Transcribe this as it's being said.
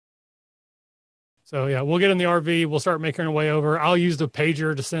So yeah, we'll get in the RV. We'll start making our way over. I'll use the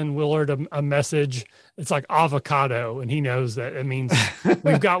pager to send Willard a message. It's like avocado, and he knows that it means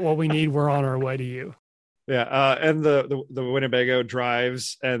we've got what we need. We're on our way to you. Yeah, and the Winnebago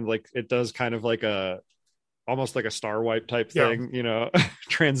drives, and like it does kind of like a almost like a star wipe type Yeah. thing,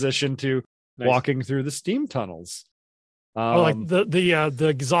 transition to Nice. walking through the steam tunnels. Or like the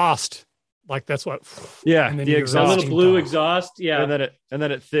exhaust, like that's what. Yeah, and then the you're exhaust. Little steam blue tunnel. exhaust. Yeah. and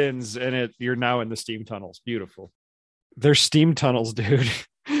then it thins, and you're now in the steam tunnels. Beautiful. They're steam tunnels, dude.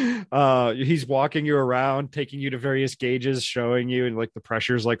 He's walking you around, taking you to various gauges, showing you, and like the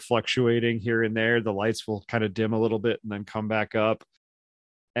pressure's like fluctuating here and there. The lights will kind of dim a little bit and then come back up.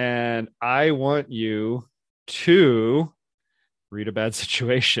 And I want you to read a bad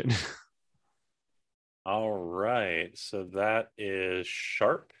situation. All right. So that is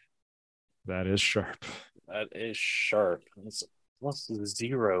sharp. That is sharp. That is sharp. That's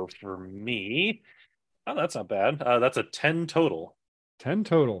 +0 for me. Oh, that's not bad. That's a 10 total. 10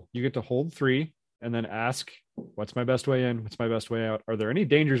 total. You get to hold 3 and then ask, what's my best way in? What's my best way out? Are there any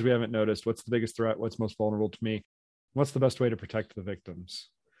dangers we haven't noticed? What's the biggest threat? What's most vulnerable to me? What's the best way to protect the victims?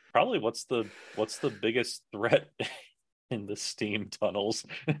 Probably what's the biggest threat in the steam tunnels?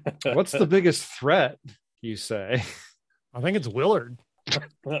 What's the biggest threat, you say? I think it's Willard.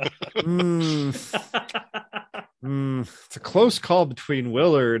 It's a close call between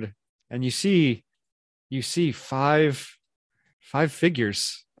Willard and you see five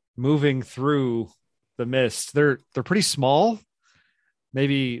figures moving through the mist. They're pretty small,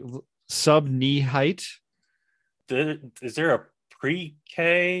 maybe sub knee height. Is there a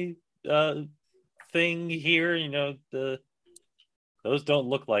pre-K thing here? Those don't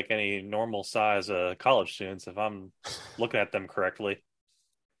look like any normal size college students if I'm looking at them correctly.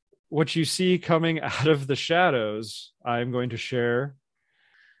 What you see coming out of the shadows, I'm going to share.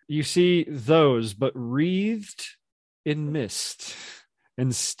 You see those, but wreathed in mist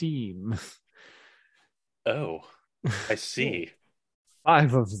and steam. Oh, I see.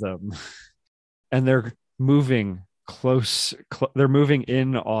 5 of them. And they're moving close. They're moving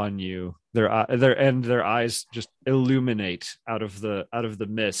in on you. Their eyes just illuminate out of the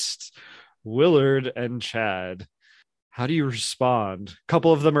mist. Willard and Chad, how do you respond? A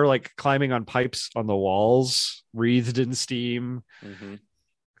couple of them are like climbing on pipes on the walls, wreathed in steam. Mm-hmm.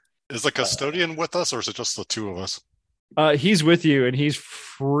 Is the custodian with us, or is it just the 2 of us? He's with you and he's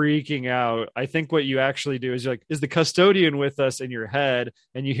freaking out. I think what you actually do is you're like, is the custodian with us in your head?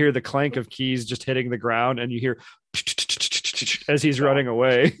 And you hear the clank of keys just hitting the ground and you hear as he's running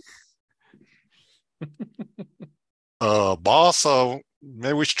away. Boss,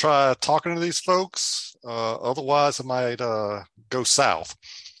 maybe we should try talking to these folks. Otherwise, it might go south.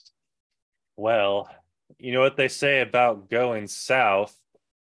 Well, you know what they say about going south.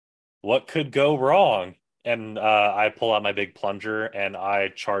 What could go wrong? And I pull out my big plunger and I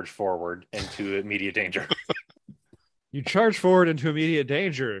charge forward into immediate danger. You charge forward into immediate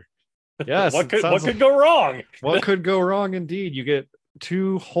danger. Yes. What could go wrong? What could go wrong indeed? You get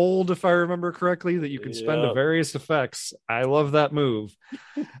 2 hold, if I remember correctly, that you can spend to various effects. I love that move.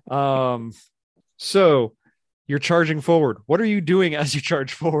 So you're charging forward. What are you doing as you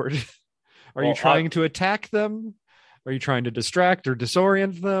charge forward? Are you trying to attack them? Are you trying to distract or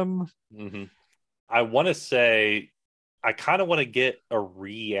disorient them? Mm-hmm. I want to say I kind of want to get a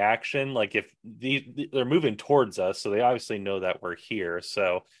reaction. Like if they're moving towards us, so they obviously know that we're here.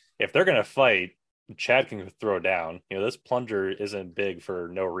 So if they're going to fight, Chad can throw down. This plunger isn't big for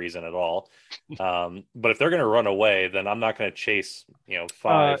no reason at all. But if they're going to run away, then I'm not going to chase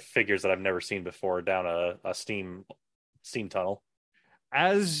 5 figures that I've never seen before down a steam tunnel.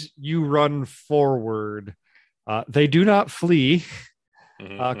 As you run forward, they do not flee.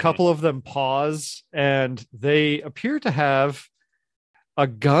 A couple of them pause and they appear to have a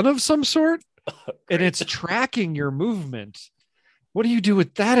gun of some sort and it's tracking your movement. What do you do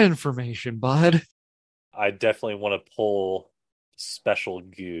with that information, bud? I definitely want to pull special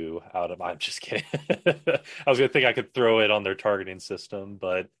goo out of. I'm just kidding. I was gonna think I could throw it on their targeting system,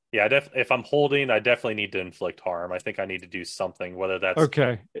 but yeah, if I'm holding, I definitely need to inflict harm. I think I need to do something. Whether that's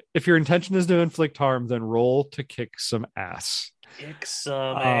okay. If your intention is to inflict harm, then roll to kick some ass. Kick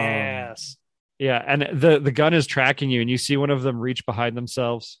some ass. Yeah, and the gun is tracking you, and you see one of them reach behind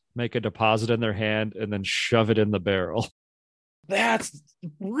themselves, make a deposit in their hand, and then shove it in the barrel. That's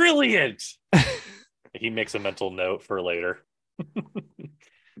brilliant. He makes a mental note for later.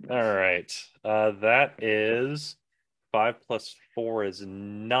 All right. That is 5 + 4 is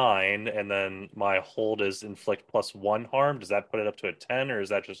 9, and then my hold is inflict +1 harm. Does that put it up to a 10, or is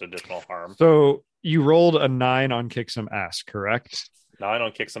that just additional harm? So you rolled a 9 on kick some ass, correct? 9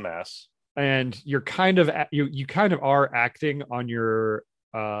 on kick some ass. and you're kind of you kind of are acting on your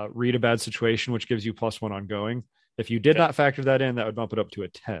read a bad situation, which gives you +1 ongoing. If you did not factor that in, that would bump it up to a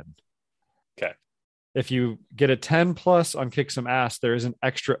 10. Okay. If you get a 10 plus on kick some ass, there is an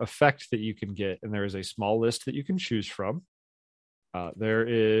extra effect that you can get, and there is a small list that you can choose from. There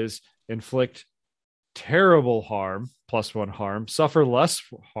is inflict terrible harm, +1 harm, suffer less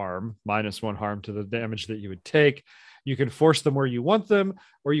harm, -1 harm to the damage that you would take. You can force them where you want them,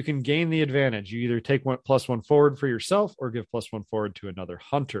 or you can gain the advantage. You either take +1 forward for yourself or give +1 forward to another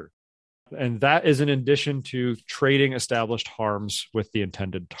hunter. And that is in addition to trading established harms with the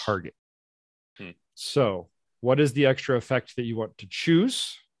intended target. So, what is the extra effect that you want to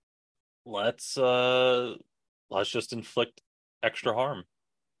choose? Let's just inflict extra harm.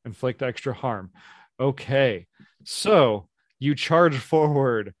 Inflict extra harm. Okay. So, you charge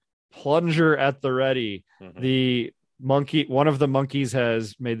forward, plunger at the ready. The monkey, one of the monkeys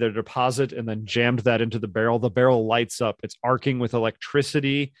has made their deposit and then jammed that into the barrel. The barrel lights up. It's arcing with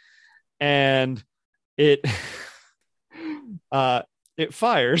electricity, and it it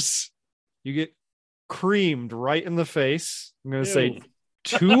fires. You get creamed right in the face. I'm going to say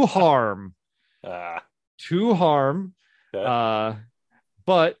 2 harm. 2 harm. Okay.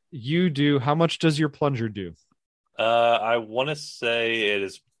 But you do, how much does your plunger do? I want to say it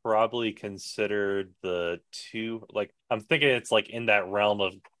is probably considered the 2, like, I'm thinking it's like in that realm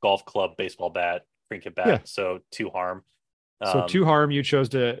of golf club, baseball bat, cricket bat. Yeah. So 2 harm. So 2 harm, you chose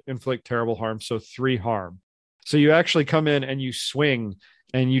to inflict terrible harm. So 3 harm. So you actually come in and you swing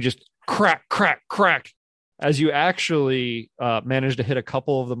and you just crack, crack, crack, as you actually managed to hit a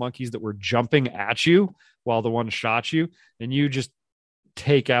couple of the monkeys that were jumping at you while the one shot you. And you just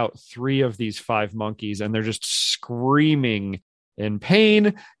take out 3 of these 5 monkeys, and they're just screaming in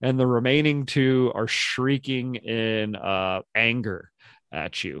pain. And the remaining 2 are shrieking in anger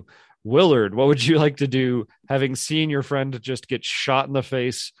at you. Willard, what would you like to do, having seen your friend just get shot in the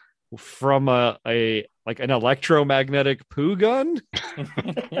face from a like an electromagnetic poo gun?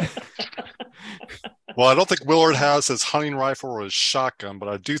 Well, I don't think Willard has his hunting rifle or his shotgun, but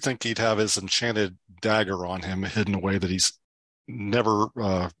I do think he'd have his enchanted dagger on him, hidden away that he's never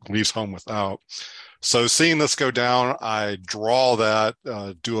leaves home without. So seeing this go down, I draw that,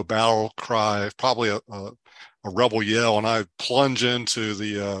 do a battle cry, probably a rebel yell, and I plunge into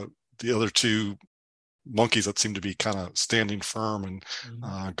the other 2 monkeys that seem to be kind of standing firm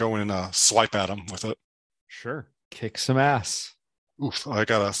and go in and swipe at them with it. Sure. Kick some ass. Oof, I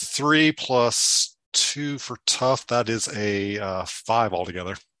got a 3 plus 2 for tough. That is a 5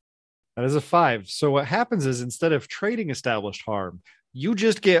 altogether. That is a 5. So what happens is, instead of trading established harm, you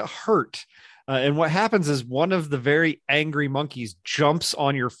just get hurt. And what happens is, one of the very angry monkeys jumps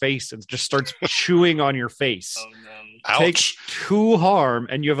on your face and just starts chewing on your face. Oh, no. Ouch. Take 2 harm,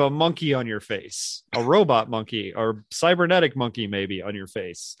 and you have a monkey on your face, a robot monkey or cybernetic monkey maybe on your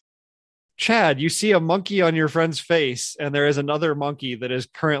face. Chad, you see a monkey on your friend's face, and there is another monkey that is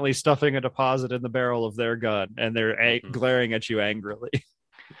currently stuffing a deposit in the barrel of their gun, and they're glaring at you angrily.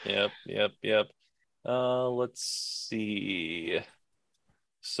 Yep. Let's see.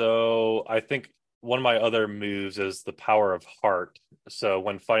 So I think one of my other moves is the power of heart. So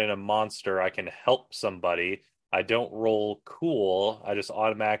when fighting a monster, I can help somebody. I don't roll cool. I just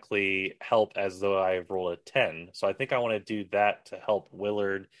automatically help as though I've rolled a 10. So I think I want to do that to help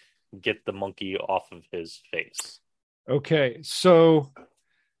Willard get the monkey off of his face. Okay, so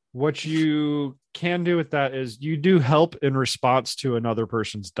what you can do with that is you do help in response to another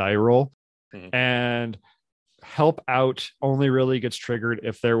person's die roll, and help out only really gets triggered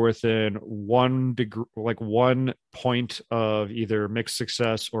if they're within 1 degree, like 1 point of either mixed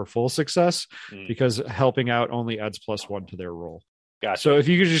success or full success, because helping out only adds +1 to their roll. Gotcha. So if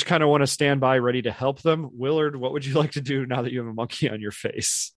you just kind of want to stand by ready to help them, Willard, what would you like to do now that you have a monkey on your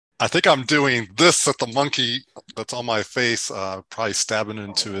face? I think I'm doing this at the monkey that's on my face, probably stabbing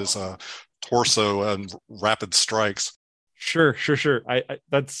into his torso and rapid strikes. Sure. I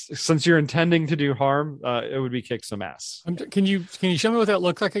that's, since you're intending to do harm, it would be kick some ass. Can you show me what that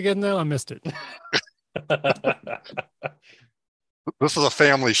looked like again, though? I missed it. This is a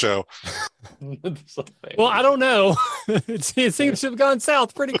family show. Well, I don't know. It seems to have gone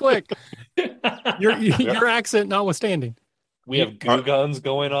south pretty quick. Your accent notwithstanding. We have goo guns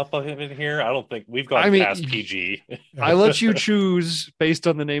going up of him in here. I don't think we've gone past PG. I let you choose based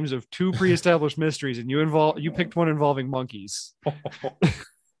on the names of 2 pre-established mysteries, and you picked one involving monkeys. All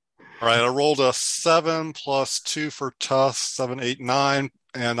right, I rolled a 7 plus 2 for tough, 7, 8, 9,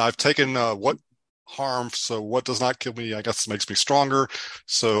 and I've taken what harm. So what does not kill me, I guess, makes me stronger.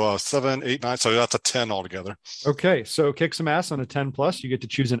 So 7, 8, 9. So that's a 10 altogether. Okay, so kick some ass on a 10 plus. You get to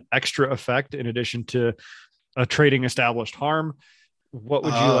choose an extra effect in addition to a trading established harm. What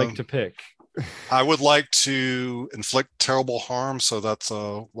would you like to pick? I would like to inflict terrible harm. So that's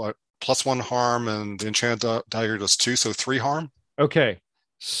 +1 harm, and the enchanted dagger does 2, so 3 harm. Okay,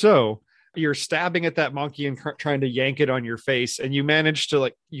 so you're stabbing at that monkey and trying to yank it on your face, and you manage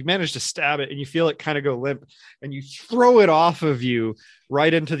to stab it, and you feel it kind of go limp, and you throw it off of you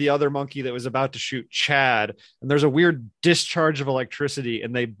right into the other monkey that was about to shoot Chad, and there's a weird discharge of electricity,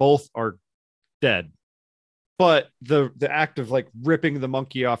 and they both are dead. But the act of like ripping the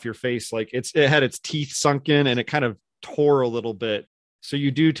monkey off your face, like it had its teeth sunk in, and it kind of tore a little bit. So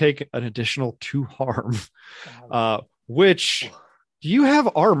you do take an additional 2 harm. Which, do you have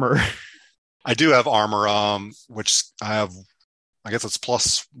armor? I do have armor, which I have. I guess it's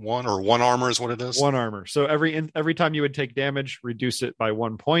 +1 or 1 armor is what it is. 1 armor. So every time you would take damage, reduce it by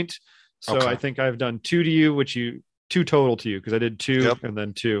 1 point. So Okay. I think I've done 2 to you, 2 total to you, because I did 2 and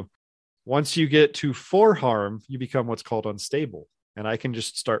then 2. Once you get to 4 harm, you become what's called unstable, and I can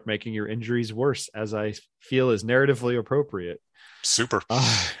just start making your injuries worse as I feel is narratively appropriate. Super.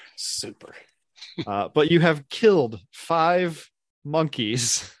 Super. But you have killed 5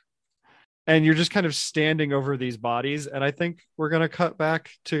 monkeys. And you're just kind of standing over these bodies. And I think we're going to cut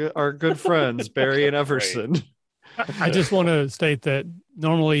back to our good friends, Barry and Everson. I just want to state that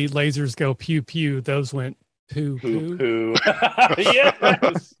normally lasers go pew pew. Those went poo poo. Poo.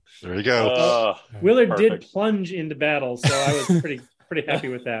 Yes. There you go. Willard Perfect. did plunge into battle, so I was pretty happy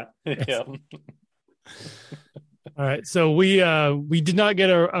with that. Yeah. All right. So we did not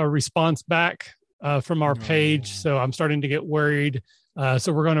get a response back from our page. So I'm starting to get worried.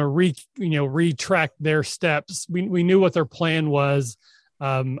 So we're going to retract their steps. We knew what their plan was.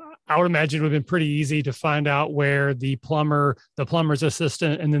 I would imagine it would have been pretty easy to find out where the plumber's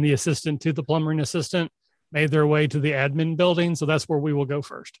assistant, and then the assistant to the plumbing assistant made their way to the admin building. So that's where we will go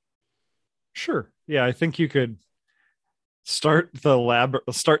first. Sure. Yeah, I think you could start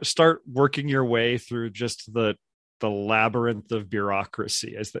start working your way through just the labyrinth of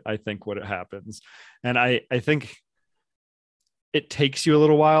bureaucracy, as I think what happens. And I think it takes you a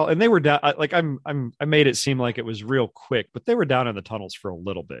little while, and they were down. I made it seem like it was real quick, but they were down in the tunnels for a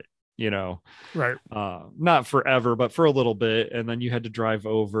little bit, Right. not forever, but for a little bit. And then you had to drive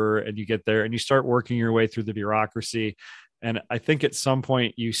over, and you get there and you start working your way through the bureaucracy. And I think at some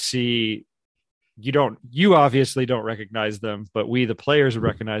point you see, you obviously don't recognize them, but we, the players, would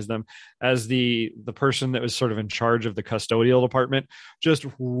recognize them as the person that was sort of in charge of the custodial department, just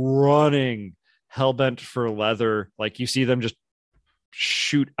running hellbent for leather. Like you see them just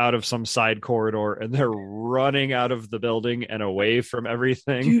shoot out of some side corridor, and they're running out of the building and away from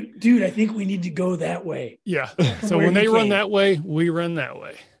everything. Dude, I think we need to go that way. Yeah. So Where when we they run came. that way, we run that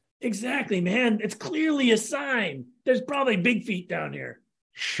way. Exactly, man. It's clearly a sign. There's probably Big Feet down here.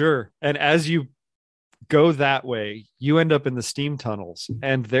 Sure. And as you go that way, you end up in the steam tunnels,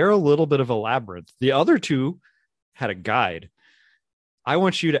 and they're a little bit of a labyrinth. The other 2 had a guide. I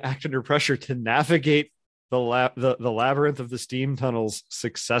want you to act under pressure to navigate the labyrinth of the steam tunnels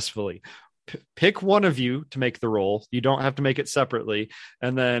successfully. Pick one of you to make the roll. You don't have to make it separately.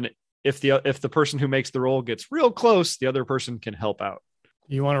 And then if the person who makes the roll gets real close, the other person can help out.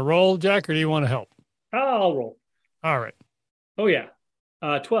 You want to roll, Jack, or do you want to help? I'll roll. All right. Oh yeah,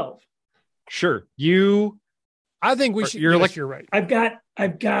 12. Sure. I think we should. You're You're right. I've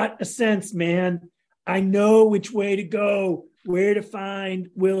got a sense, man. I know which way to go, where to find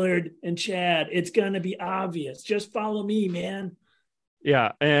Willard and Chad. It's gonna be obvious. Just follow me, man.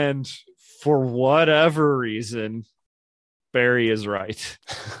 Yeah. And for whatever reason, Barry is right.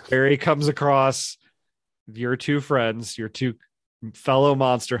 Barry comes across your 2 friends, your 2 fellow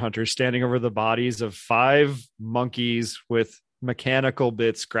monster hunters, standing over the bodies of 5 monkeys with mechanical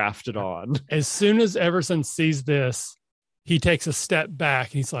bits grafted on. As soon as Everson sees this, he takes a step back.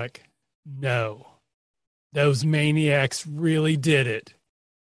 He's like, no, those maniacs really did it.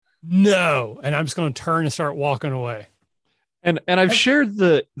 No. And I'm just going to turn and start walking away. And I've shared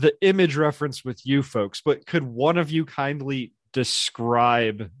the image reference with you folks, but could one of you kindly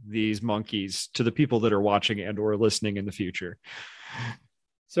describe these monkeys to the people that are watching and or listening in the future?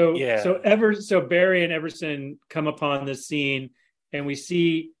 So Yeah. so Barry and Everson come upon this scene, and we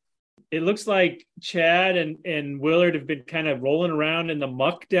see it looks like Chad and Willard have been kind of rolling around in the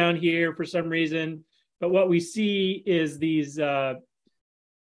muck down here for some reason. But what we see is these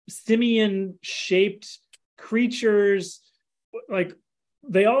simian shaped creatures. Like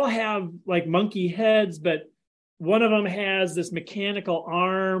they all have like monkey heads, but one of them has this mechanical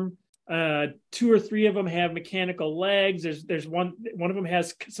arm. Two or three of them have mechanical legs. There's one of them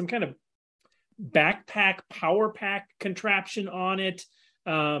has some kind of backpack power pack contraption on it.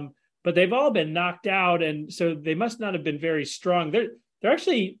 But they've all been knocked out, and so they must not have been very strong. They're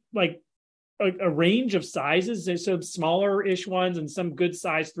actually like a range of sizes. There's some smaller-ish ones and some good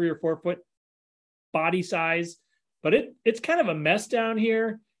size 3 or 4 foot body size. But it's kind of a mess down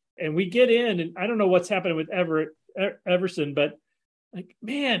here. And we get in, and I don't know what's happening with Everson, but like,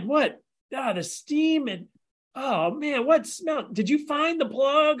 man, what? The steam and oh man, what smell? Did you find the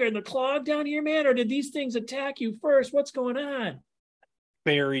plug or the clog down here, man? Or did these things attack you first? What's going on?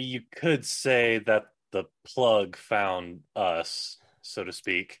 Barry, you could say that the plug found us, so to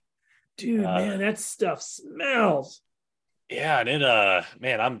speak. Dude, man, that stuff smells. Yeah, and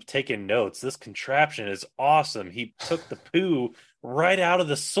man, I'm taking notes. This contraption is awesome. He took the poo right out of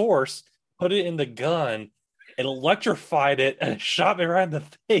the source, put it in the gun, and electrified it, and it shot me right in the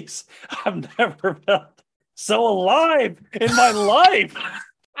face. I've never felt so alive in my life.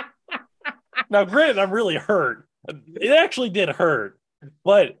 Now, granted, I'm really hurt. It actually did hurt,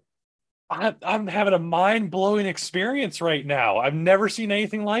 but I'm having a mind-blowing experience right now. I've never seen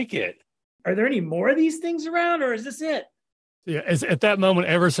anything like it. Are there any more of these things around, or is this it? Yeah, at that moment,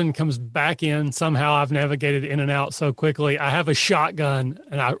 Everson comes back in. Somehow I've navigated in and out so quickly. I have a shotgun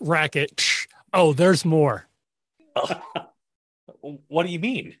and I rack it. Oh, there's more. What do you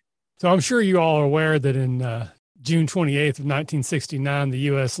mean? So I'm sure you all are aware that in June 28th of 1969, the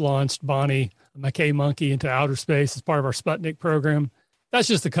U.S. launched Bonnie, a Mackay monkey, into outer space as part of our Sputnik program. That's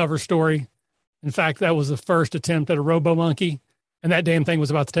just the cover story. In fact, that was the first attempt at a robo-monkey, and that damn thing was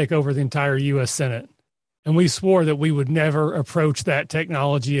about to take over the entire U.S. Senate. And we swore that we would never approach that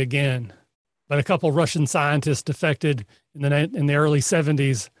technology again. But a couple Russian scientists defected in the early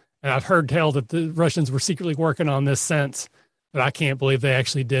 70s, and I've heard tell that the Russians were secretly working on this since, but I can't believe they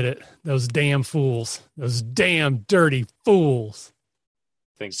actually did it. Those damn fools. Those damn dirty fools.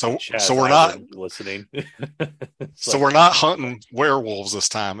 So we're not listening. So we're not hunting werewolves this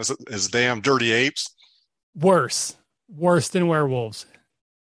time. Is damn dirty apes? Worse than werewolves.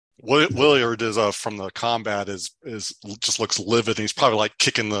 Willard is from the combat is just looks livid. He's probably like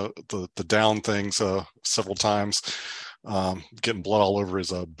kicking the down things several times, getting blood all over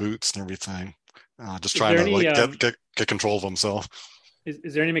his boots and everything. Just trying to get control of himself.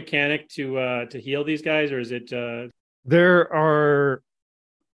 Is there any mechanic to heal these guys, or is it? There are.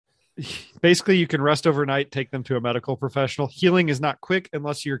 Basically, you can rest overnight, take them to a medical professional. Healing is not quick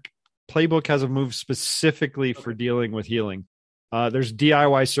unless your playbook has a move specifically for dealing with healing. There's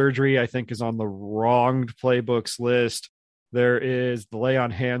DIY surgery, I think, is on the wronged playbooks list. There is the lay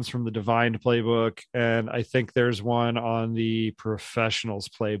on hands from the Divine playbook. And I think there's one on the professionals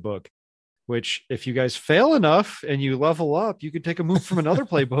playbook, which if you guys fail enough and you level up, you could take a move from another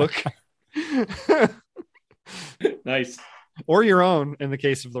playbook. Nice. Or your own in the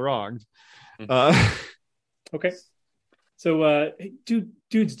case of the wronged. Okay. So,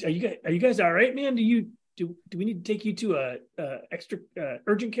 dudes, are you guys all right, man? Do we need to take you to a extra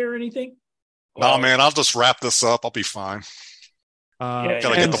urgent care or anything? No, man, I'll just wrap this up. I'll be fine. Gotta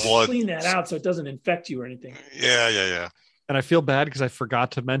get the blood. Clean that out so it doesn't infect you or anything. Yeah. And I feel bad because I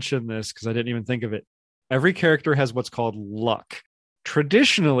forgot to mention this because I didn't even think of it. Every character has what's called luck.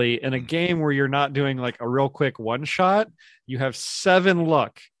 Traditionally, in a game where you're not doing like a real quick one shot, you have 7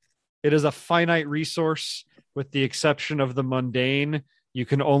 luck. It is a finite resource with the exception of the mundane. You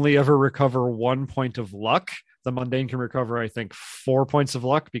can only ever recover 1 point of luck. The mundane can recover, I think, 4 points of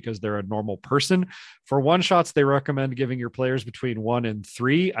luck because they're a normal person. For one shots, they recommend giving your players between 1 and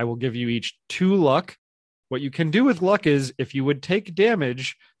 3. I will give you each 2 luck. What you can do with luck is if you would take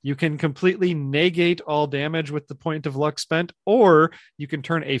damage, you can completely negate all damage with the point of luck spent, or you can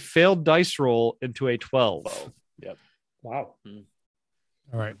turn a failed dice roll into a 12. Yep. Wow.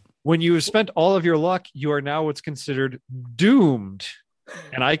 All right. When you have spent all of your luck, you are now what's considered doomed.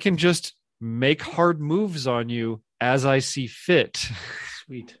 And I can just make hard moves on you as I see fit.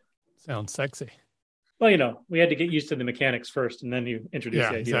 Sweet. Sounds sexy. Well, we had to get used to the mechanics first, and then you introduce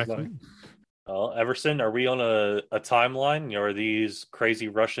the idea of luck. Well, Everson, are we on a timeline? Are these crazy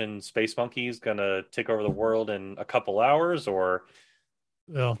Russian space monkeys going to take over the world in a couple hours, or?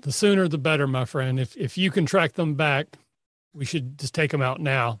 Well, the sooner the better, my friend. If you can track them back, we should just take them out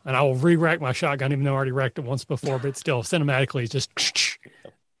now. And I will re-rack my shotgun, even though I already racked it once before, but still, cinematically, it's just...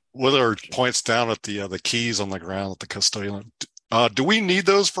 Willard points down at the keys on the ground at the custodian. Do we need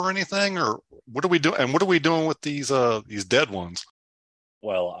those for anything, or what are we doing? And what are we doing with these dead ones?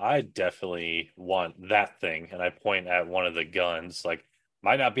 Well, I definitely want that thing, and I point at one of the guns. Like,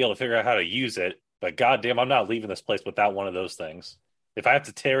 might not be able to figure out how to use it, but goddamn, I'm not leaving this place without one of those things. If I have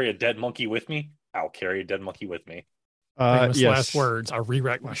to carry a dead monkey with me, I'll carry a dead monkey with me. Famous Yes. last words. I'll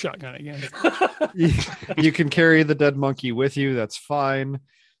re-rack my shotgun again. You can carry the dead monkey with you. That's fine.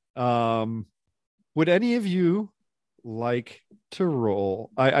 Would any of you like to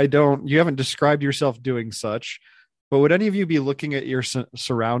roll? I don't. You haven't described yourself doing such, but would any of you be looking at your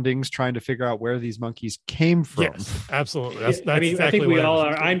surroundings, trying to figure out where these monkeys came from? Yes, absolutely. That's I mean, exactly I think we what all was are.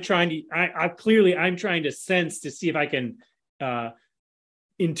 thinking. I'm trying to sense to see if I can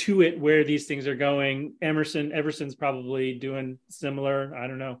intuit where these things are going. Everson's probably doing similar. I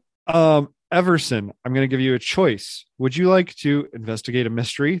don't know. Everson, I'm going to give you a choice. Would you like to investigate a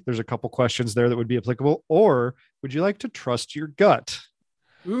mystery? There's a couple questions there that would be applicable, or would you like to trust your gut?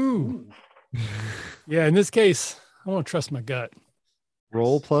 Ooh. Yeah, in this case, I want to trust my gut.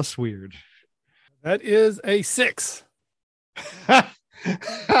 Roll plus weird. That is a 6.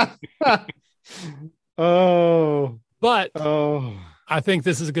 Oh, But oh. I think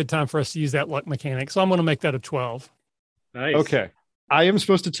this is a good time for us to use that luck mechanic. So I'm going to make that a 12. Nice. Okay. I am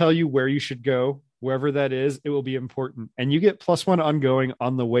supposed to tell you where you should go. Wherever that is, it will be important. And you get +1 ongoing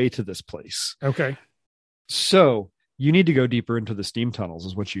on the way to this place. Okay. So you need to go deeper into the steam tunnels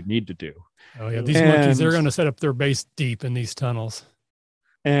is what you need to do. Oh, yeah. These And- monkeys, they're going to set up their base deep in these tunnels.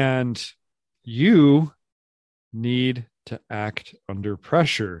 And you need to act under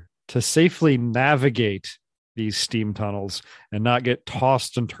pressure to safely navigate these steam tunnels and not get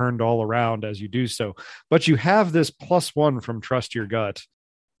tossed and turned all around as you do so. But you have this +1 from Trust Your Gut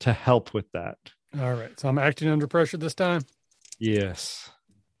to help with that. All right. So I'm acting under pressure this time. Yes.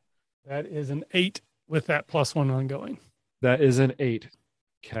 That is an 8 with that +1 ongoing. That is an 8.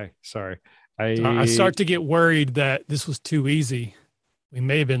 Okay. Sorry. I start to get worried that this was too easy. We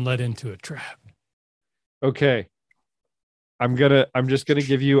may have been led into a trap. Okay. I'm just gonna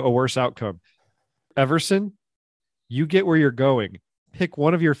give you a worse outcome. Everson, you get where you're going. Pick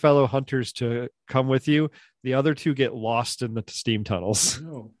one of your fellow hunters to come with you. The other two get lost in the steam tunnels.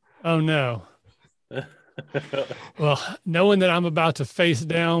 No. Oh, no. Well, knowing that I'm about to face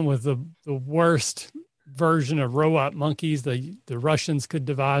down with the worst version of robot monkeys the Russians could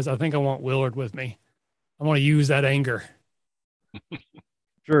devise, I think I want Willard with me. I want to use that anger.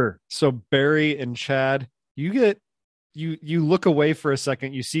 Sure. So Barry and Chad, you look away for a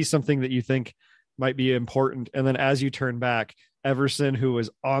second. You see something that you think might be important, and then as you turn back, Everson, who was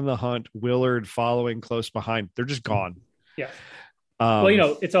on the hunt, Willard following close behind, they're just gone. Yeah.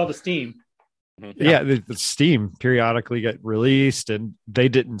 Well, it's all the steam. Yeah, the steam periodically get released, and they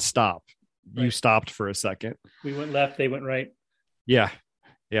didn't stop. You Right. stopped for a second. We went left, they went right. Yeah,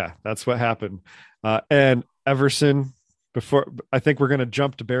 that's what happened. And Everson, I think we're going to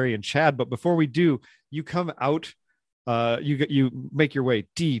jump to Barry and Chad, but before we do, you come out. You make your way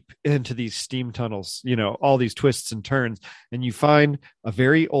deep into these steam tunnels. All these twists and turns, and you find a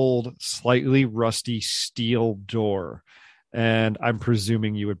very old, slightly rusty steel door. And I'm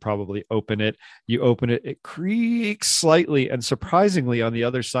presuming you would probably open it. You open it, it creaks slightly, and surprisingly, on the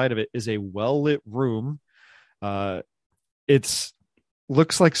other side of it is a well-lit room. It's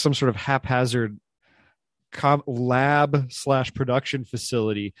looks like some sort of haphazard lab/production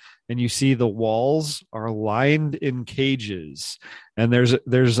facility, and you see the walls are lined in cages, and there's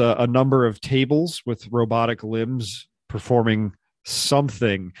a number of tables with robotic limbs performing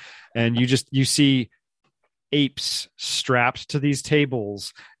something, and you see apes strapped to these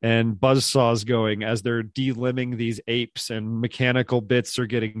tables and buzzsaws going as they're delimbing these apes, and mechanical bits are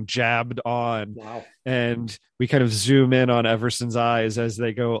getting jabbed on. Wow. And we kind of zoom in on Everson's eyes as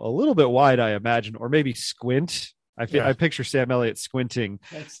they go a little bit wide, I imagine, or maybe squint. I picture Sam Elliott squinting.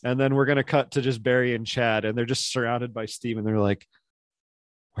 And then we're going to cut to just Barry and Chad, and they're just surrounded by steam, and they're like,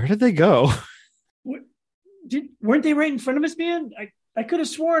 where did they go? Weren't they right in front of us, man? I could have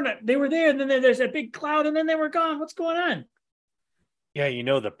sworn they were there, and then there's that big cloud, and then they were gone. What's going on? Yeah,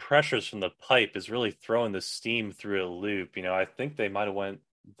 the pressures from the pipe is really throwing the steam through a loop. I think they might have went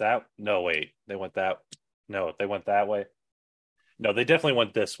that. No, wait, they went that. No, they went that way. No, they definitely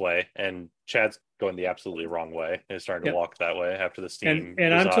went this way, and Chad's going the absolutely wrong way. They're starting to walk that way after the steam.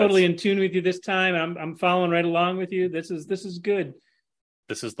 And I'm totally in tune with you this time. I'm following right along with you. This is good.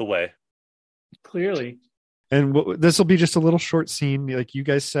 This is the way. Clearly. And this will be just a little short scene, like you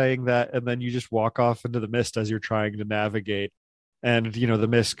guys saying that, and then you just walk off into the mist as you're trying to navigate. And, the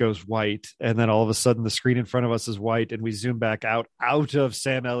mist goes white, and then all of a sudden the screen in front of us is white, and we zoom back out of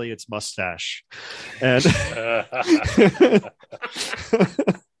Sam Elliott's mustache. And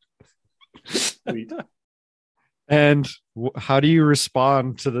Sweet. And how do you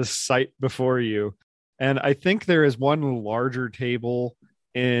respond to the sight before you? And I think there is one larger table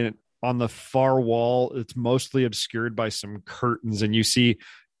on the far wall, it's mostly obscured by some curtains, and you see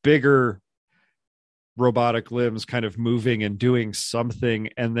bigger robotic limbs kind of moving and doing something.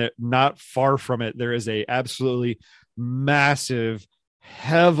 And that not far from it, there is a absolutely massive,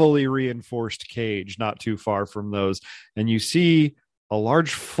 heavily reinforced cage not too far from those. And you see a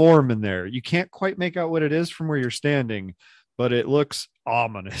large form in there. You can't quite make out what it is from where you're standing, but it looks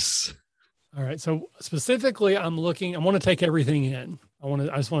ominous. All right. So specifically, I want to take everything in.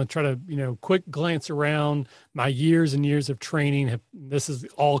 I just want to try to, quick glance around. My years and years of training this is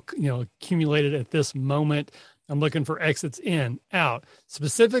all, accumulated at this moment. I'm looking for exits in, out.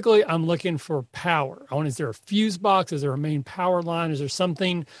 Specifically, I'm looking for power. Is there a fuse box? Is there a main power line? Is there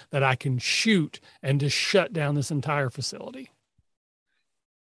something that I can shoot and just shut down this entire facility?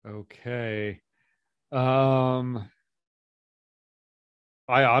 Okay. I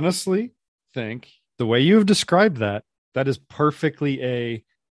honestly think the way you have described that is perfectly a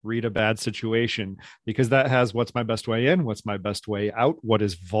read a bad situation, because that has what's my best way in, what's my best way out, what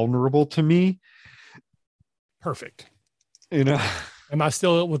is vulnerable to me. Perfect. Am I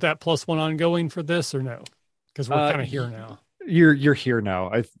still with that +1 ongoing for this or no? Because we're kind of here now. You're here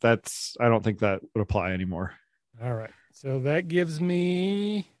now. I don't think that would apply anymore. All right. So that gives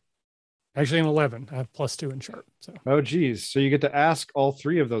me actually an 11. I have +2 in sharp. So geez. So you get to ask all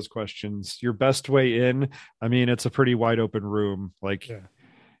three of those questions. Your best way in. I mean, it's a pretty wide open room.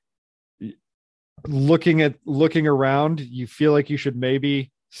 Looking around, you feel like you should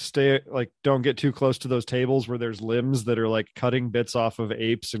maybe don't get too close to those tables where there's limbs that are cutting bits off of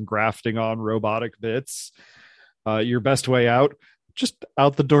apes and grafting on robotic bits. Your best way out, just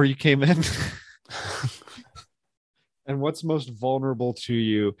out the door you came in. And what's most vulnerable to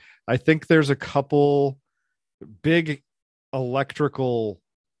you? I think there's a couple big electrical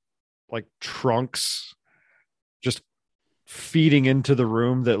trunks just feeding into the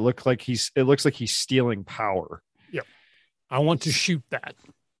room that looks like he's stealing power. Yep. I want to shoot that.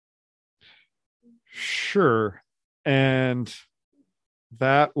 Sure. And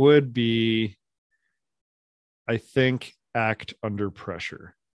that would be, I think, act under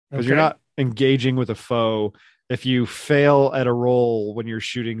pressure, because you're not engaging with a foe. If you fail at a roll when you're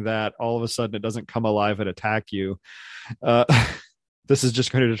shooting that, all of a sudden it doesn't come alive and attack you. This is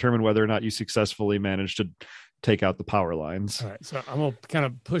just going to determine whether or not you successfully manage to take out the power lines. All right. So I'm going to kind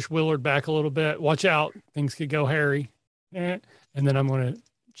of push Willard back a little bit. Watch out. Things could go hairy. And then I'm going to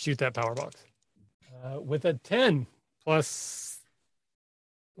shoot that power box with a 10 +1,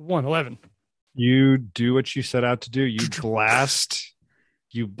 11. You do what you set out to do. You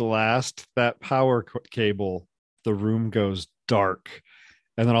blast that power cable. The room goes dark.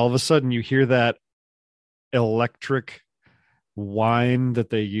 And then all of a sudden you hear that electric whine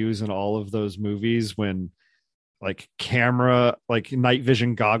that they use in all of those movies when camera, night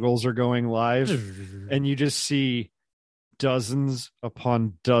vision goggles are going live. And you just see dozens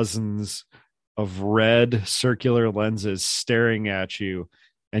upon dozens of red circular lenses staring at you.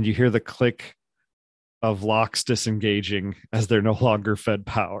 And you hear the click of locks disengaging as they're no longer fed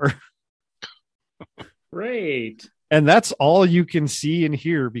power. Great. And that's all you can see and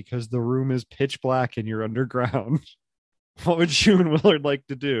hear because the room is pitch black and you're underground. What would you and Willard like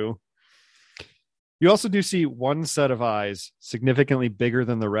to do? You also do see one set of eyes significantly bigger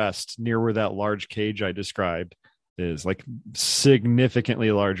than the rest near where that large cage I described is,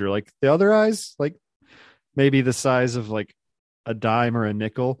 significantly larger. The other eyes, maybe the size of a dime or a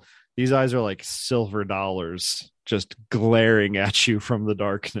nickel. These eyes are like silver dollars just glaring at you from the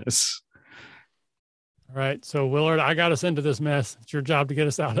darkness. All right. So, Willard, I got us into this mess. It's your job to get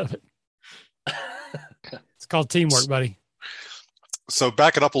us out of it. It's called teamwork, buddy. So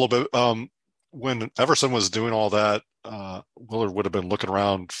back it up a little bit. When Everson was doing all that, Willard would have been looking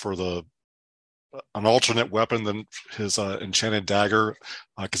around for an alternate weapon than his enchanted dagger,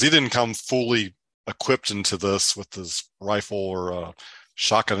 because he didn't come fully equipped into this with his rifle or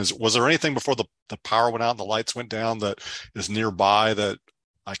shotgun. Was there anything before the power went out and the lights went down that is nearby that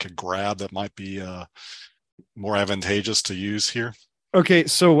I could grab that might be more advantageous to use here? Okay,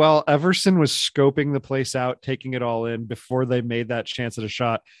 so while Everson was scoping the place out, taking it all in before they made that chance at a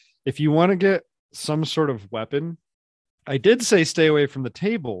shot, if you want to get some sort of weapon, I did say stay away from the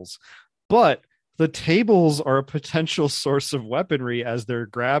tables, but the tables are a potential source of weaponry as they're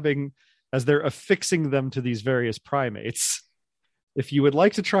affixing them to these various primates. If you would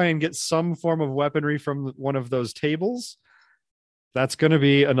like to try and get some form of weaponry from one of those tables, that's going to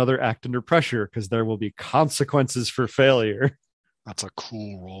be another act under pressure because there will be consequences for failure. That's a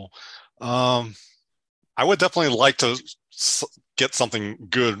cool roll. I would definitely like to get something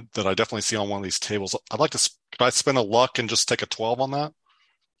good that I definitely see on one of these tables. Could I spend a luck and just take a 12 on that?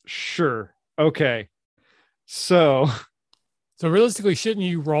 Sure. Okay. So realistically, shouldn't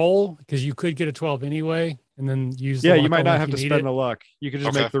you roll because you could get a 12 anyway, and then use? yeah, the you luck might on not if have you to need spend it. the luck. You can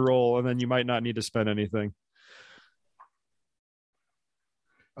just Okay. make the roll, and then you might not need to spend anything.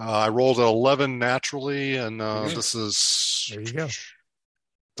 I rolled an 11 naturally, and Good. this is There you go.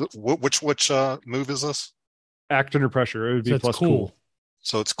 which move is this? Act under pressure. It would be So it's plus cool. cool.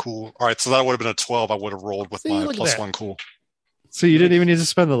 So it's cool. All right, so that would have been a 12. I would have rolled with See, my look at plus that. 1 cool. So you didn't even need to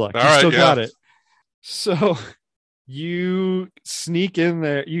spend the luck. All You right, still yeah. got it. So you sneak in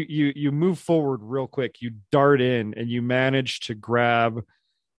there. You move forward real quick. You dart in, and you manage to grab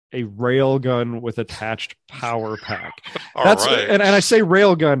a rail gun with attached power pack. All That's right. and I say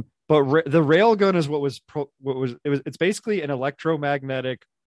rail gun, but the rail gun is it's basically an electromagnetic,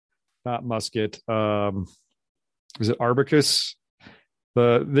 not musket. Is it Arbicus?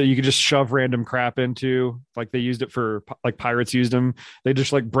 The you could just shove random crap into, like they used it for, like pirates used them. They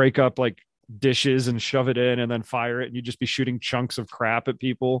just like break up like dishes and shove it in and then fire it, and you'd just be shooting chunks of crap at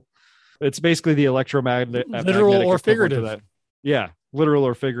people. It's basically the electromagnetic, Literal or equivalent to figurative. that. Yeah, literal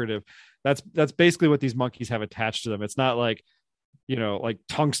or figurative. That's basically what these monkeys have attached to them. It's not like, like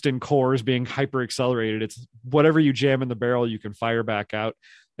tungsten cores being hyper accelerated. It's whatever you jam in the barrel, you can fire back out.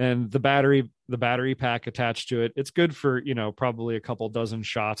 And the battery pack attached to it, it's good for, probably a couple dozen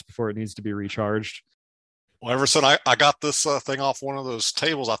shots before it needs to be recharged. Well, Everson, I got this thing off one of those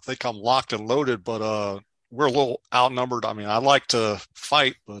tables. I think I'm locked and loaded, but we're a little outnumbered. I mean, I like to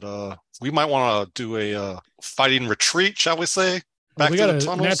fight, but we might want to do a fighting retreat, shall we say? Well, Back we to got the a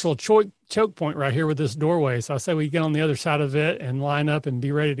tunnels. natural choke point right here with this doorway. So I say we get on the other side of it and line up and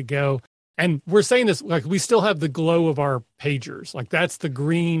be ready to go. And we're saying this like we still have the glow of our pagers. Like that's the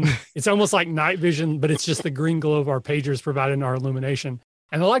green. It's almost like night vision, but it's just the green glow of our pagers providing our illumination.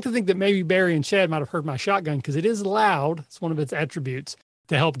 And I like to think that maybe Barry and Chad might have heard my shotgun because it is loud. It's one of its attributes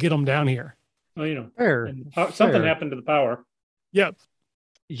to help get them down here. Well, Fair. and something happened to the power. Yep.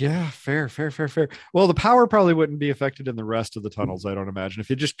 Yeah, fair. Well, the power probably wouldn't be affected in the rest of the tunnels, I don't imagine. If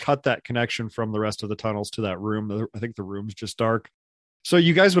you just cut that connection from the rest of the tunnels to that room, I think the room's just dark. So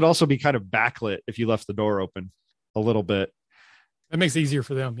you guys would also be kind of backlit if you left the door open a little bit. That makes it easier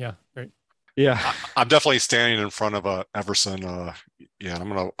for them. Yeah. Right. Yeah. I'm definitely standing in front of Everson. Yeah, I'm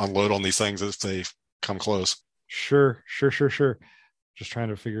going to unload on these things as they come close. Sure. Just trying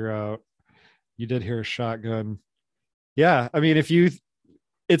to figure out. You did hear a shotgun. Yeah. I mean,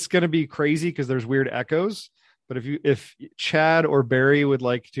 it's going to be crazy because there's weird echoes, but if Chad or Barry would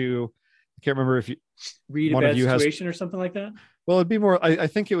like to, I can't remember if you Read a one of bad you has, situation or something like that. well, it'd be more, I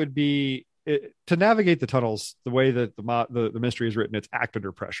think it would be to navigate the tunnels the way that the mystery is written. It's act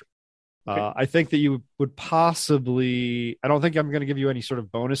under pressure. Okay. I think that you would possibly, I don't think I'm going to give you any sort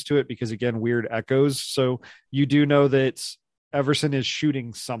of bonus to it because again, weird echoes. So you do know that Everson is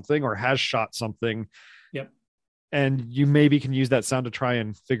shooting something or has shot something. Yep. And you maybe can use that sound to try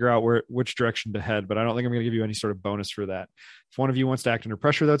and figure out which direction to head, but I don't think I'm going to give you any sort of bonus for that. If one of you wants to act under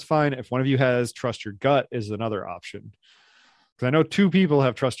pressure, that's fine. If one of you has trust your gut is another option. Because I know 2 people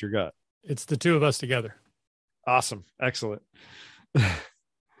have trust your gut. It's the two of us together. Awesome. Excellent.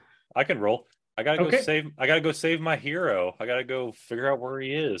 I can roll. I gotta Okay. go save. I gotta go save my hero. I gotta go figure out where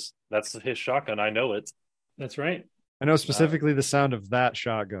he is. That's his shotgun. I know it. That's right. I know specifically the sound of that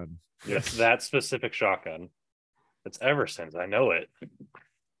shotgun. It's that specific shotgun. It's Everson's. I know it.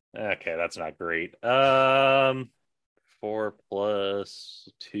 Okay, that's not great. 4 +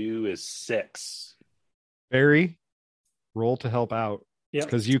 2 is 6. Barry, roll to help out. Yep.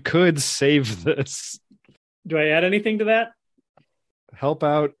 Because you could save this. Do I add anything to that? Help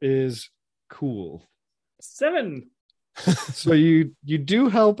out is cool. 7. So you do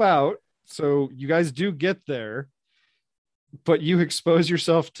help out. So you guys do get there, but you expose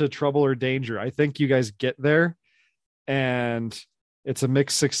yourself to trouble or danger. I think you guys get there and it's a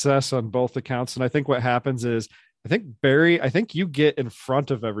mixed success on both accounts. And I think what happens is, Barry, you get in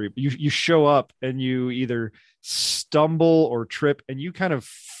front of you show up and you either stumble or trip and you kind of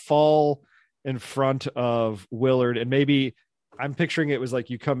fall in front of Willard. And maybe I'm picturing it was like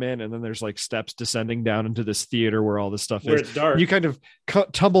you come in and then there's like steps descending down into this theater where all this stuff Where is. it's dark. You kind of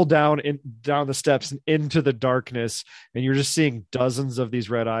tumble down the steps and into the darkness, and you're just seeing dozens of these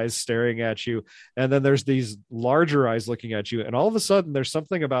red eyes staring at you. And then there's these larger eyes looking at you. And all of a sudden there's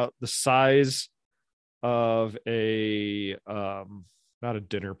something about the size of a, not a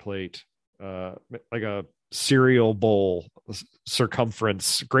dinner plate, like a cereal bowl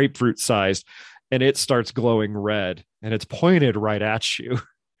circumference, grapefruit sized. And it starts glowing red and it's pointed right at you.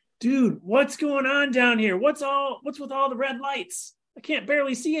 Dude, what's going on down here? What's with all the red lights? I can't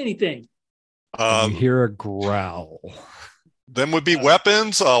barely see anything. You hear a growl. Them would be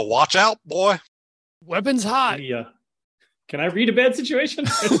weapons. Watch out, boy. Weapons hot. Can I read a bad situation?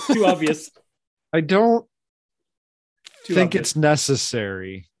 It's too obvious. I don't Too think obvious. it's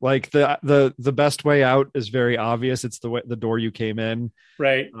necessary. Like the best way out is very obvious. It's the door you came in.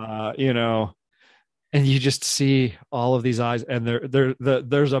 Right. And you just see all of these eyes, and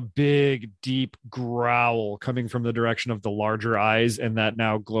there's a big, deep growl coming from the direction of the larger eyes, and that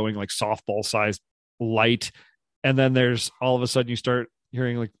now glowing like softball-sized light. And then there's all of a sudden you start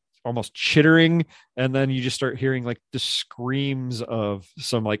hearing like almost chittering, and then you just start hearing like the screams of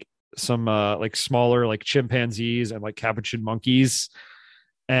some smaller like chimpanzees and like capuchin monkeys,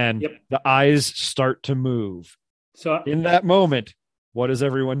 and the eyes start to move. So in that moment, what is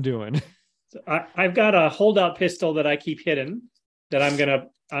everyone doing? So I've got a holdout pistol that I keep hidden that I'm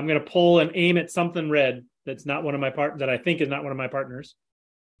gonna pull and aim at something red that's not one of my that I think is not one of my partners.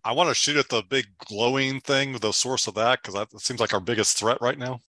 I want to shoot at the big glowing thing, the source of that, because that seems like our biggest threat right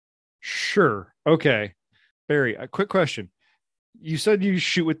now. Sure. Okay. Barry, a quick question. You said you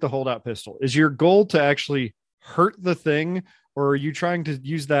shoot with the holdout pistol. Is your goal to actually hurt the thing, or are you trying to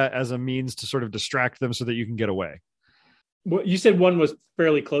use that as a means to sort of distract them so that you can get away? Well, you said one was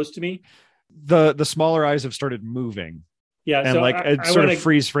fairly close to me. The smaller eyes have started moving. Yeah, and so like I sort wanna, of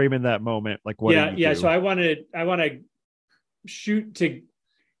freeze frame in that moment. Like what? Yeah. So I want to shoot to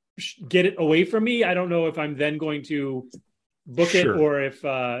get it away from me. I don't know if I'm then going to book it or if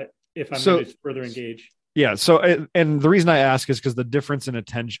I'm going to further engage. Yeah. So, and the reason I ask is because the difference in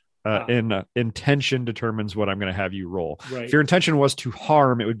intention determines what I'm going to have you roll. Right. If your intention was to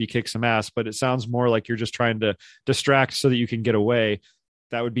harm, it would be kick some ass, but it sounds more like you're just trying to distract so that you can get away.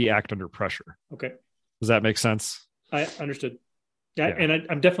 That would be act under pressure. Okay. Does that make sense? I understood. Yeah. And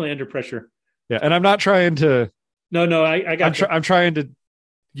I'm definitely under pressure. Yeah. And I'm not trying to. No, I got I'm trying to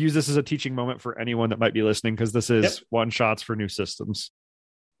use this as a teaching moment for anyone that might be listening, because this is one shots for new systems.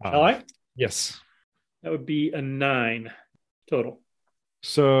 All right. Yes. That would be a 9 total.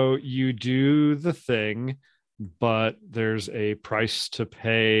 So you do the thing, but there's a price to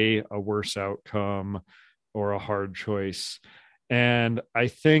pay, a worse outcome, or a hard choice. And I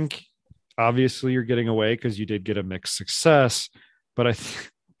think obviously you're getting away because you did get a mixed success, but I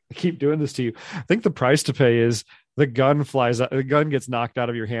keep doing this to you. I think the price to pay is the gun flies out, the gun gets knocked out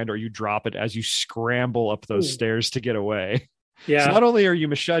of your hand, or you drop it as you scramble up those stairs to get away. Yeah. So not only are you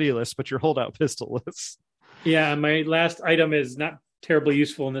machete-less, but you're holdout pistol-less. Yeah. My last item is not terribly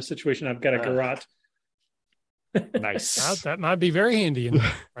useful in this situation. I've got a garrote. Nice. That might be very handy in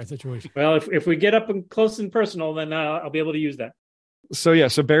the right situation. Well, if we get up and close and personal, then I'll be able to use that.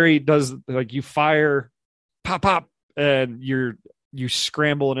 So Barry does, like, you fire, pop, and you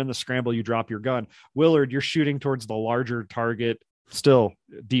scramble, and in the scramble you drop your gun. Willard, you're shooting towards the larger target, still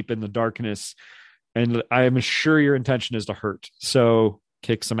deep in the darkness, and I am sure your intention is to hurt. So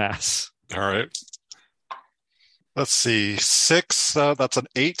kick some ass. All right. Let's see, 6. That's an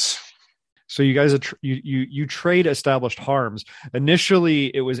 8. So you guys, you trade established harms.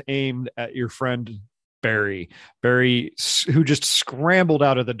 Initially, it was aimed at your friend Barry, who just scrambled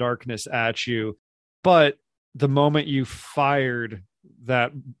out of the darkness at you. But the moment you fired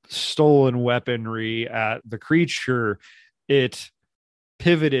that stolen weaponry at the creature, it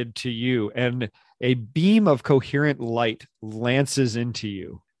pivoted to you, and a beam of coherent light lances into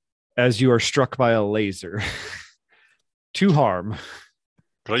you as you are struck by a laser. 2 harm.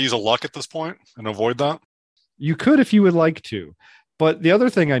 Could I use a luck at this point and avoid that? You could if you would like to. But the other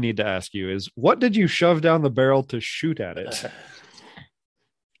thing I need to ask you is, what did you shove down the barrel to shoot at it?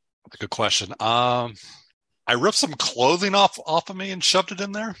 Good question. I ripped some clothing off of me and shoved it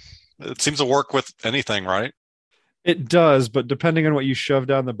in there. It seems to work with anything, right? It does, but depending on what you shove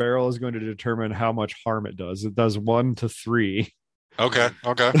down the barrel is going to determine how much harm it does. It does 1 to 3. Okay.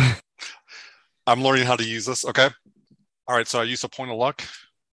 I'm learning how to use this. Okay. All right, so I use a point of luck.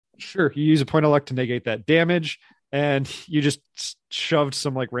 Sure, you use a point of luck to negate that damage, and you just shoved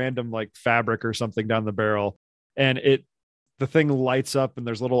some like random like fabric or something down the barrel, and the thing lights up, and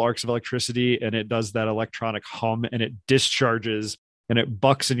there's little arcs of electricity, and it does that electronic hum, and it discharges, and it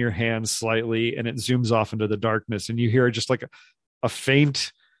bucks in your hand slightly, and it zooms off into the darkness, and you hear just like a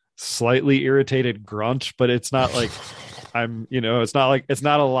faint, slightly irritated grunt, but it's not like it's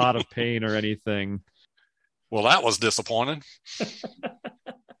not a lot of pain or anything. Well, that was disappointing.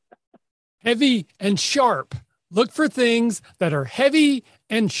 Heavy and sharp. Look for things that are heavy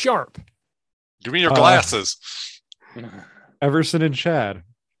and sharp. Give me your glasses. Everson and Chad,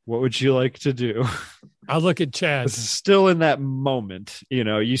 what would you like to do? I look at Chad. This is still in that moment.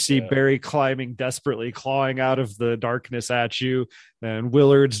 You see Yeah. Barry climbing desperately, clawing out of the darkness at you, and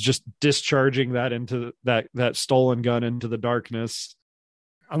Willard's just discharging that into that stolen gun into the darkness.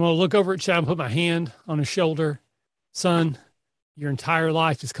 I'm going to look over at Chad and put my hand on his shoulder. Son, your entire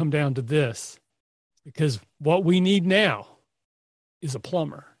life has come down to this, because what we need now is a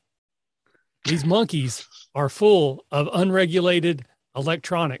plumber. These monkeys are full of unregulated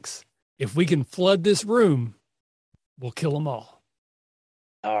electronics. If we can flood this room, we'll kill them all.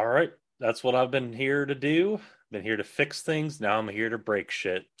 All right. That's what I've been here to do. Been here to fix things. Now I'm here to break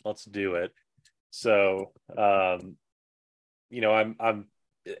shit. Let's do it. So,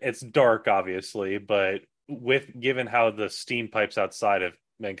 it's dark, obviously, but given how the steam pipes outside have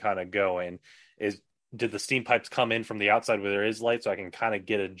been kind of going, did the steam pipes come in from the outside where there is light, so I can kind of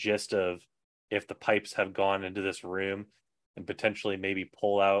get a gist of if the pipes have gone into this room and potentially maybe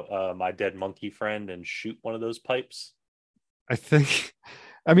pull out my dead monkey friend and shoot one of those pipes? This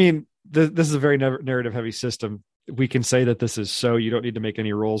is a very narrative heavy system. We can say that this is so. You don't need to make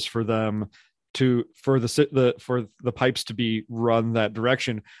any rolls for them for the pipes to be run that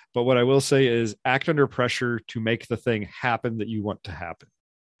direction. But what I will say is act under pressure to make the thing happen that you want to happen.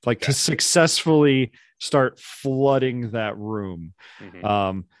 To successfully start flooding that room.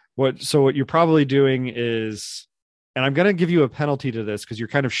 Mm-hmm. What you're probably doing is, and I'm going to give you a penalty to this because you're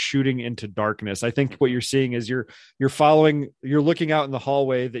kind of shooting into darkness. I think what you're seeing is you're looking out in the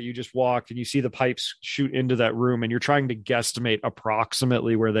hallway that you just walked, and you see the pipes shoot into that room, and you're trying to guesstimate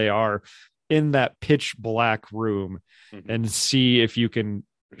approximately where they are in that pitch black room, and see if you can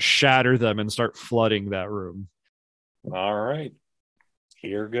shatter them and start flooding that room. All right.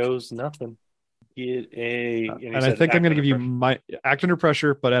 Here goes nothing. And I think I'm going to give you my act under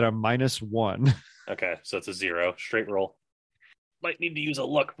pressure, but at a -1. Okay, so it's a 0 straight roll. Might need to use a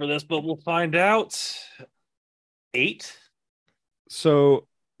luck for this, but we'll find out. 8. So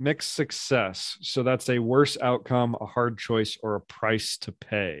mixed success. So that's a worse outcome, a hard choice, or a price to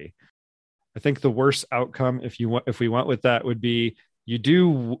pay. I think the worst outcome, if we went with that, would be you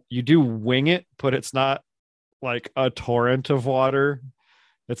do wing it, but it's not like a torrent of water.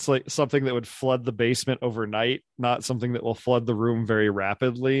 It's like something that would flood the basement overnight, not something that will flood the room very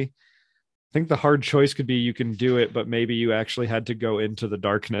rapidly. I think the hard choice could be you can do it, but maybe you actually had to go into the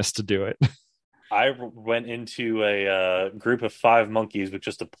darkness to do it. I went into a group of 5 monkeys with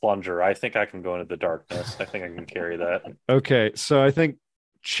just a plunger. I think I can go into the darkness. I think I can carry that. Okay, so I think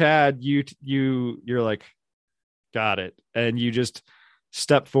Chad, you're like, got it, and you just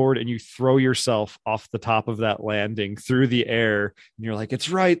step forward and you throw yourself off the top of that landing through the air, and you're like, it's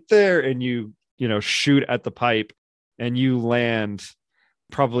right there, and you shoot at the pipe, and you land,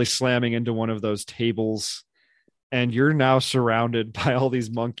 probably slamming into one of those tables, and you're now surrounded by all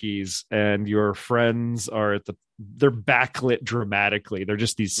these monkeys, and your friends are they're backlit dramatically. They're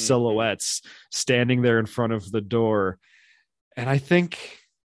just these silhouettes standing there in front of the door. And I think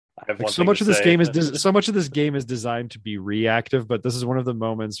so much of this game is designed to be reactive, but this is one of the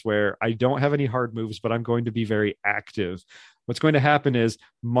moments where I don't have any hard moves, but I'm going to be very active. What's going to happen is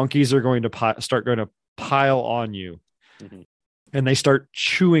monkeys are going to start going to pile on you, and they start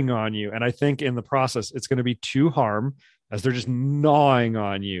chewing on you. And I think in the process, it's going to be to harm as they're just gnawing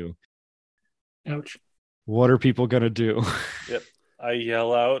on you. Ouch. What are people going to do? Yep. I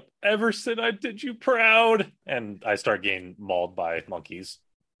yell out, Everson, I did you proud. And I start getting mauled by monkeys.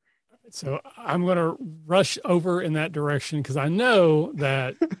 So I'm going to rush over in that direction because I know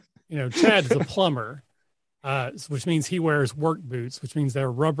that, Chad is a plumber, which means he wears work boots, which means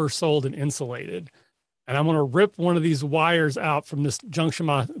they're rubber soled and insulated. And I'm going to rip one of these wires out from this junction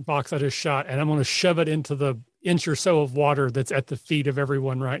box I just shot, and I'm going to shove it into the inch or so of water that's at the feet of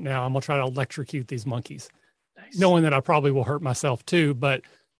everyone right now. I'm going to try to electrocute these monkeys, knowing that I probably will hurt myself too, but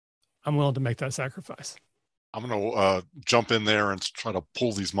I'm willing to make that sacrifice. I'm going to jump in there and try to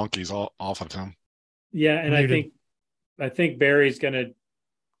pull these monkeys off of him. Yeah, and I think Barry's going to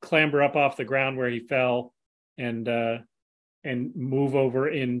clamber up off the ground where he fell and move over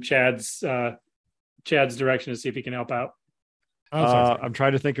in Chad's direction to see if he can help out. I'm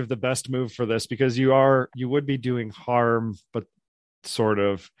trying to think of the best move for this because you would be doing harm, but sort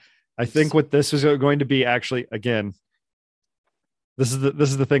of. I think what this is going to be actually, again, this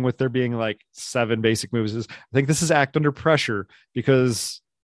is the thing with there being like 7 basic moves is I think this is act under pressure because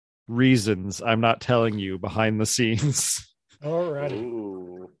reasons I'm not telling you behind the scenes. All right.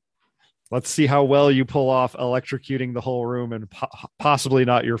 Let's see how well you pull off electrocuting the whole room and possibly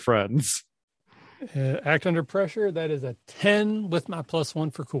not your friends. Act under pressure. That is a 10 with my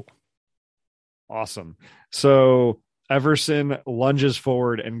 +1 for cool. Awesome. So Everson lunges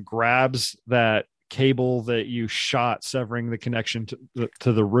forward and grabs that cable that you shot, severing the connection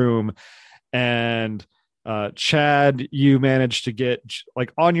to the room. And Chad, you managed to get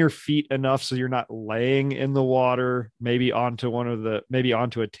like on your feet enough so you're not laying in the water, maybe onto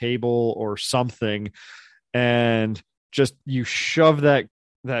a table or something, and just you shove that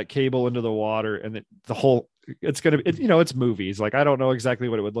cable into the water, and it's movies. Like, I don't know exactly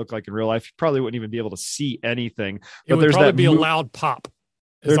what it would look like in real life. You probably wouldn't even be able to see anything. It would probably be a loud pop.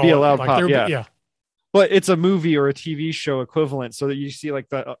 There'd be a loud like, pop. Yeah. But it's a movie or a TV show equivalent, so that you see like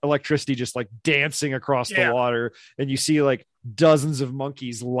the electricity just like dancing across the water, and you see like dozens of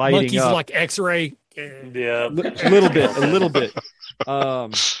monkeys lighting up. Like X-ray. Yeah, a little bit.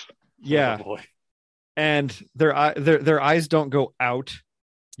 Yeah. Oh, boy. And their eyes don't go out.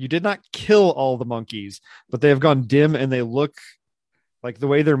 You did not kill all the monkeys, but they have gone dim, and they look like, the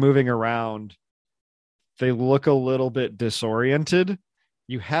way they're moving around, they look a little bit disoriented.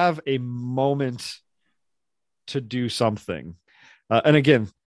 You have a moment to do something. And again,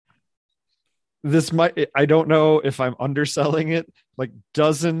 I don't know if I'm underselling it, like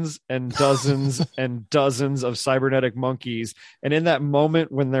dozens and dozens and dozens of cybernetic monkeys. And in that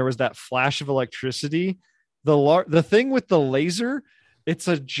moment, when there was that flash of electricity, the thing with the laser, it's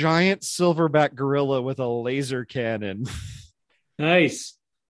a giant silverback gorilla with a laser cannon. Nice.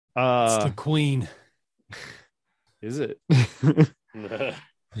 It's the queen. Is it?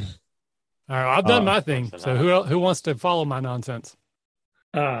 All right, I've done my thing. So who wants to follow my nonsense?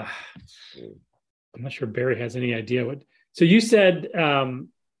 I'm not sure Barry has any idea what. So you said,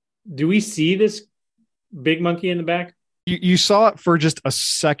 do we see this big monkey in the back? You saw it for just a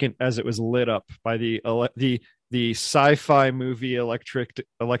second as it was lit up by the sci-fi movie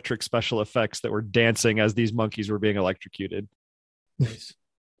electric special effects that were dancing as these monkeys were being electrocuted. Nice.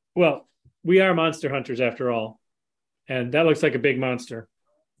 Well, we are monster hunters after all, and that looks like a big monster.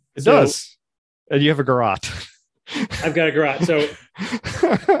 It does. And you have a garrote. I've got a garrote. So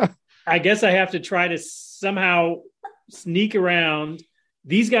I guess I have to try to somehow sneak around.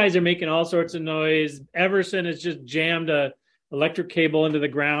 These guys are making all sorts of noise. Everson has just jammed a electric cable into the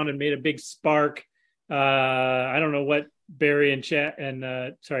ground and made a big spark. I don't know what Barry and Chad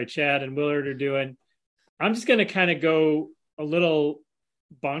and Willard are doing. I'm just going to kind of go a little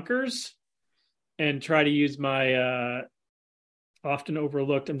bonkers and try to use my often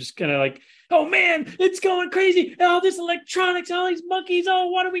overlooked. I'm just kind of like, oh man, it's going crazy. Oh, this electronics, all these monkeys. Oh,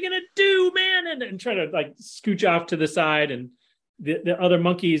 what are we going to do, man? And try to like scooch off to the side. And the other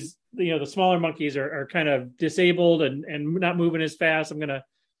monkeys, the smaller monkeys are kind of disabled and not moving as fast. I'm going to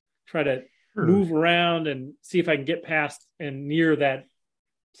try to move around and see if I can get past and near that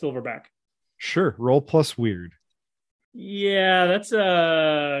silverback. Sure. Roll plus weird. Yeah, that's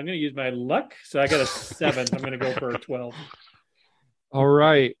I'm going to use my luck. So I got a 7. I'm going to go for a 12. All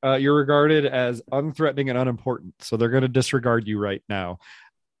right. You're regarded as unthreatening and unimportant, so they're going to disregard you right now.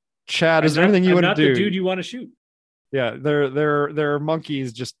 Chad, is there anything you want to do? I'm not the dude you want to shoot. Yeah, there are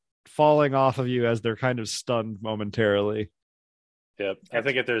monkeys just falling off of you as they're kind of stunned momentarily. Yep. I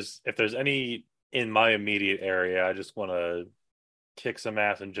think if there's any in my immediate area, I just want to kick some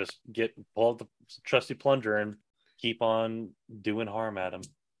ass and just pull out the trusty plunger and keep on doing harm at them.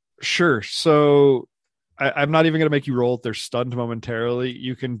 Sure. So I'm not even going to make you roll if they're stunned momentarily.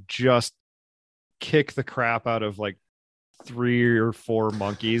 You can just kick the crap out of like 3 or 4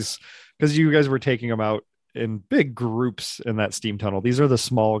 monkeys, because you guys were taking them out in big groups in that steam tunnel. These are the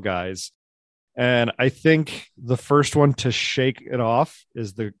small guys. And I think the first one to shake it off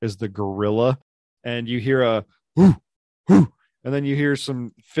is the gorilla. And you hear a whoo, whoo, and then you hear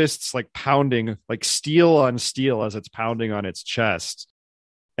some fists like pounding, like steel on steel as it's pounding on its chest.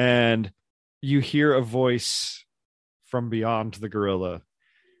 And you hear a voice from beyond the gorilla.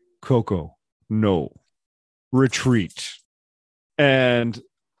 Coco, no. Retreat. And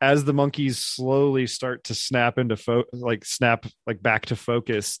as the monkeys slowly start to snap into back to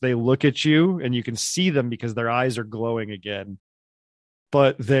focus, they look at you and you can see them because their eyes are glowing again.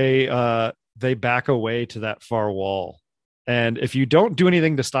 But they back away to that far wall. And if you don't do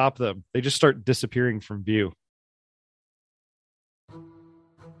anything to stop them, they just start disappearing from view.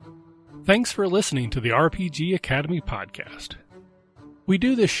 Thanks for listening to the RPG Academy podcast. We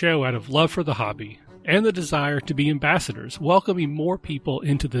do this show out of love for the hobby and the desire to be ambassadors, welcoming more people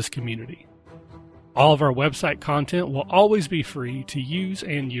into this community. All of our website content will always be free to use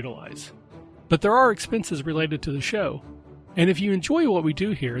and utilize. But there are expenses related to the show, and if you enjoy what we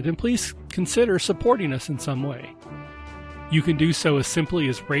do here, then please consider supporting us in some way. You can do so as simply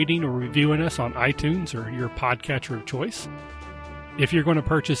as rating or reviewing us on iTunes or your podcatcher of choice. If you're going to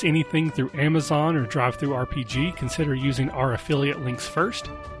purchase anything through Amazon or DriveThruRPG, consider using our affiliate links first,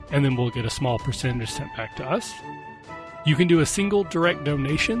 and then we'll get a small percentage sent back to us. You can do a single direct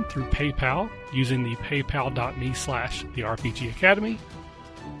donation through PayPal using the paypal.me/therpgacademy,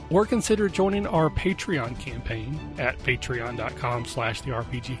 or consider joining our Patreon campaign at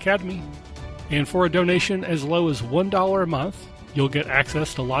patreon.com/therpgacademy. And for a donation as low as $1 a month, you'll get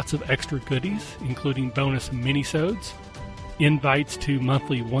access to lots of extra goodies, including bonus minisodes, invites to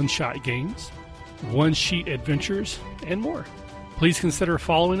monthly one-shot games, one-sheet adventures, and more. Please consider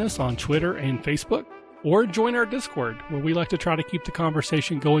following us on Twitter and Facebook, or join our Discord, where we like to try to keep the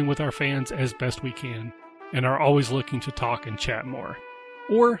conversation going with our fans as best we can, and are always looking to talk and chat more.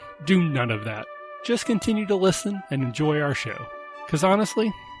 Or do none of that. Just continue to listen and enjoy our show, because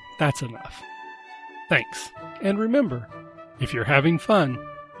honestly, that's enough. Thanks, and remember, if you're having fun,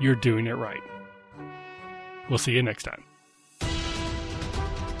 you're doing it right. We'll see you next time.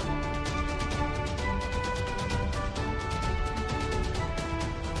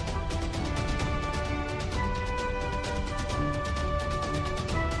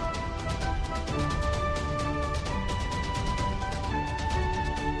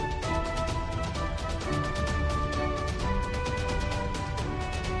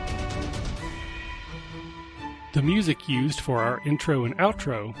 The music used for our intro and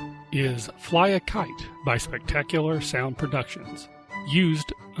outro is Fly a Kite by Spectacular Sound Productions,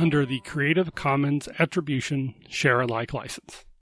 used under the Creative Commons Attribution Share-alike license.